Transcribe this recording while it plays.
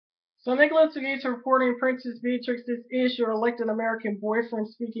So Nicholas Gates reporting Princess Beatrix, this is your elected American boyfriend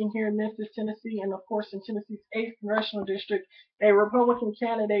speaking here in Memphis, Tennessee, and of course in Tennessee's 8th Congressional District, a Republican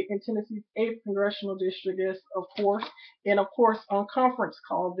candidate in Tennessee's 8th Congressional District is, of course, and of course on conference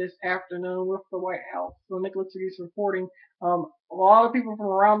call this afternoon with the White House. So Nicholas Gates reporting a lot of people from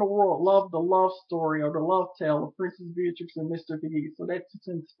around the world love the love story or the love tale of Princess Beatrix and Mr. Biggs. So that's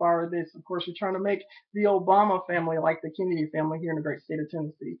to inspire this. Of course, we're trying to make the Obama family like the Kennedy family here in the great state of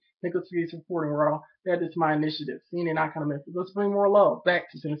Tennessee. Nicholas Gates reporting raw. That is my initiative. Seeing an icon of Memphis. Let's bring more love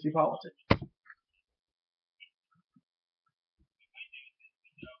back to Tennessee politics.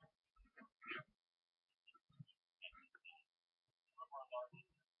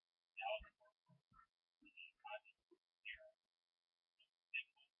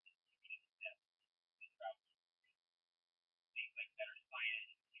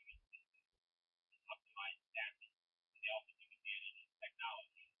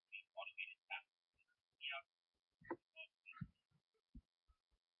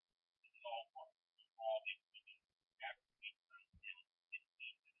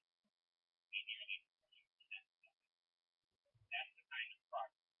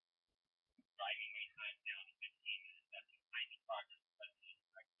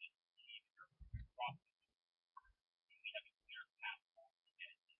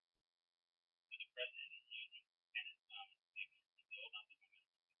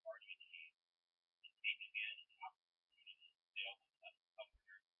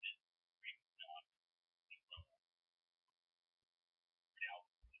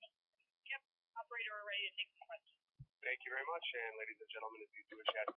 Thank you very much, and ladies and gentlemen, if you do a chat